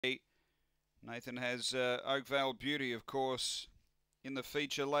Nathan has Oakvale Beauty, of course, in the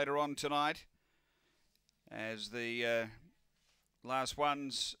feature later on tonight. As the last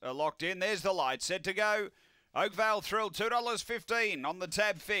ones are locked in. There's the light, set to go. Oakvale Thrill, $2.15 on the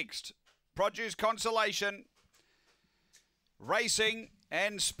tab fixed. Produce Consolation. Racing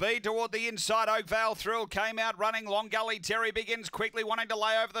and speed toward the inside. Oakvale Thrill came out running. Long Gully Terry begins quickly, wanting to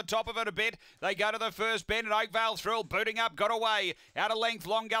lay over the top of it a bit. They go to the first bend, and Oakvale Thrill booting up, got away. Out of length,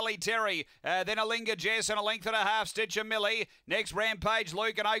 Long Gully Terry. Then Alinga Jess and a length and a half, Stitcher Millie. Next, Rampage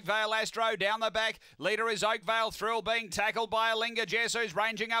Luke and Oakvale Astro down the back. Leader is Oakvale Thrill, being tackled by Alinga Jess, who's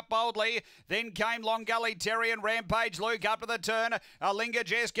ranging up boldly. Then came Long Gully Terry and Rampage Luke up to the turn. Alinga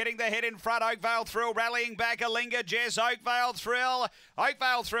Jess getting the head in front. Oakvale Thrill rallying back. Alinga Jess, Oakvale Thrill.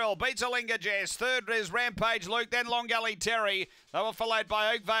 Oakvale Thrill beats Alinga Jess. Third is Rampage Luke, then Long Gully Terry. They were followed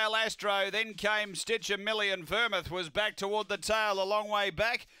by Oakvale Astro. Then came Stitcher Millie, and Vermouth was back toward the tail a long way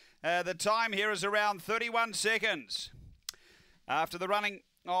back. The time here is around 31 seconds. After the running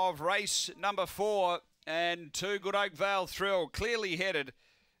of race number 4 and 2, good Oakvale Thrill, clearly headed.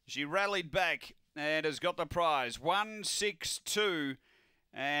 She rallied back and has got the prize. 1-6-2.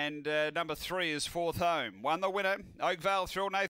 And number 3 is fourth home. Won the winner, Oakvale Thrill. Nathan